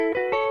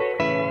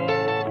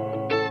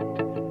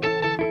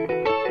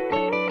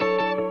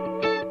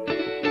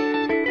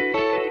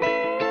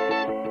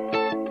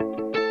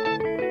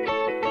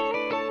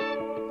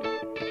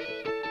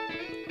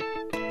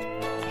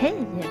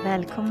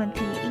välkommen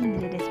till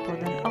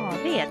Inredningspodden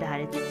AV. Det här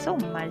är ett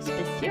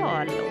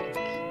sommarspecial och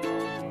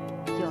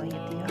jag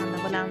heter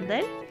Johanna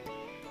Wolander.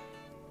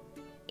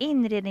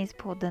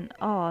 Inredningspodden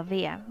AV,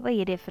 vad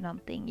är det för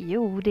någonting?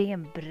 Jo, det är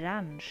en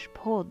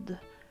branschpodd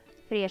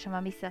för er som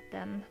har missat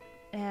den.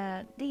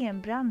 Det är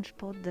en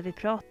branschpodd där vi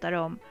pratar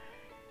om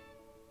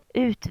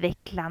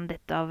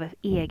utvecklandet av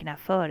egna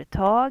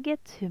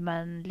företaget, hur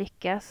man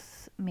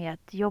lyckas med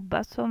att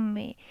jobba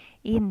som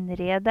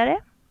inredare.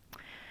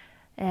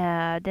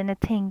 Den är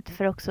tänkt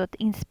för också att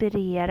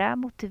inspirera,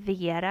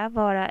 motivera,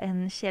 vara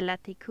en källa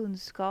till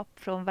kunskap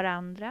från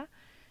varandra.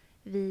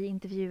 Vi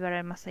intervjuar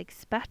en massa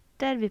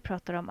experter, vi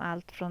pratar om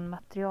allt från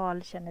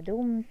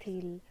materialkännedom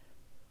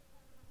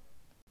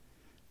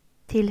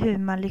till hur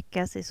man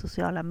lyckas i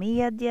sociala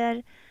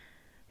medier,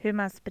 hur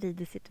man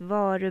sprider sitt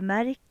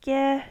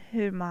varumärke,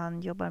 hur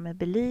man jobbar med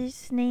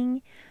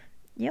belysning.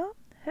 Ja,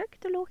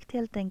 högt och lågt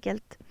helt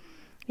enkelt.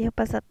 Vi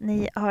hoppas att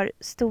ni har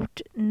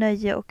stort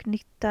nöje och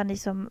nytta, ni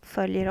som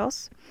följer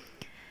oss.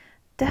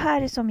 Det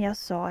här är som jag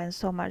sa en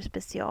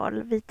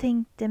sommarspecial. Vi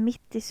tänkte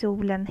mitt i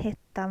solen,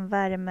 hettan,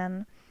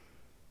 värmen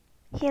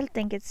helt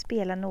enkelt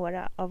spela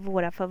några av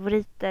våra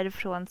favoriter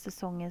från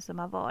säsongen som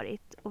har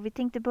varit. Och vi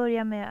tänkte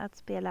börja med att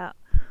spela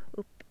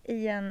upp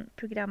igen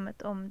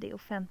programmet om det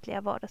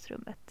offentliga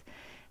vardagsrummet.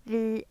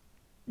 Vi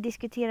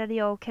diskuterade,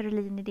 jag och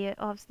Caroline, i det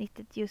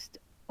avsnittet just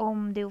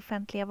om det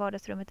offentliga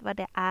vardagsrummet, vad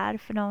det är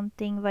för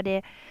någonting, vad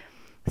det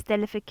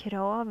ställer för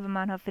krav, vad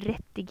man har för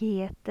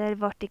rättigheter,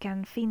 vart det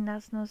kan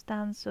finnas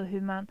någonstans och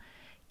hur man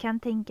kan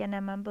tänka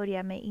när man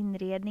börjar med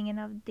inredningen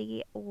av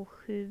det och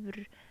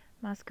hur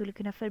man skulle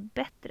kunna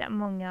förbättra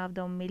många av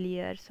de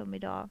miljöer som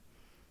idag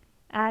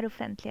är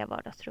offentliga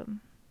vardagsrum.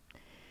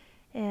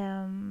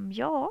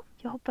 Ja,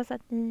 jag hoppas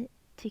att ni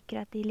tycker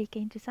att det är lika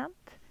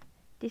intressant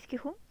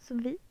diskussion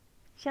som vi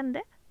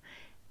kände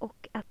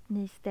och att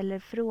ni ställer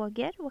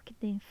frågor och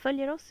att ni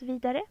följer oss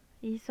vidare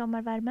i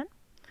sommarvärmen.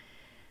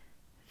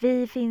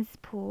 Vi finns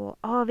på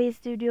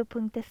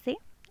avstudio.se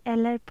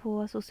eller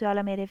på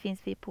sociala medier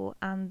finns vi på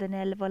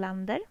Andenel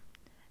Wolander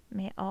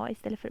med A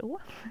istället för Å.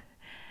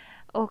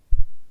 Och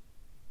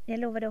jag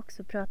lovade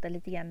också prata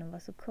lite grann om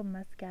vad som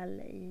komma skall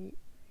i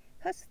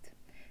höst.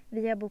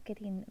 Vi har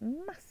bokat in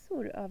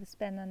massor av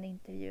spännande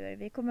intervjuer.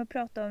 Vi kommer att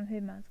prata om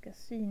hur man ska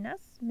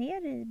synas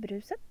mer i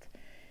bruset.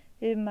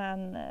 Hur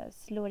man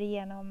slår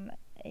igenom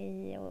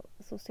i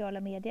sociala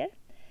medier.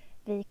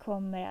 Vi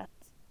kommer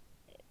att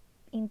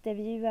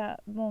intervjua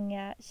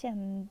många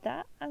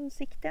kända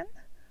ansikten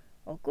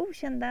och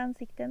okända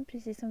ansikten,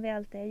 precis som vi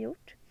alltid har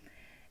gjort.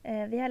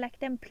 Vi har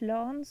lagt en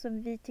plan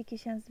som vi tycker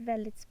känns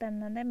väldigt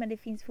spännande, men det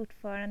finns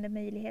fortfarande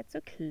möjlighet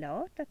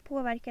såklart att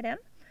påverka den.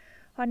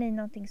 Har ni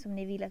någonting som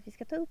ni vill att vi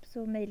ska ta upp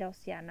så mejla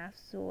oss gärna,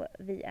 så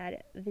vi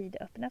är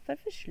vidöppna för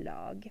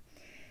förslag.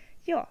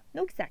 Ja,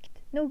 nog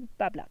sagt, nog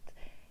babblat.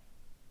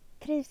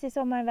 Trivs i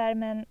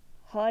sommarvärmen,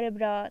 ha det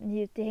bra,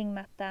 njut i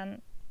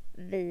hängmattan.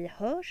 Vi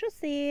hörs och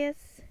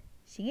ses.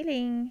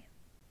 Tjingeling!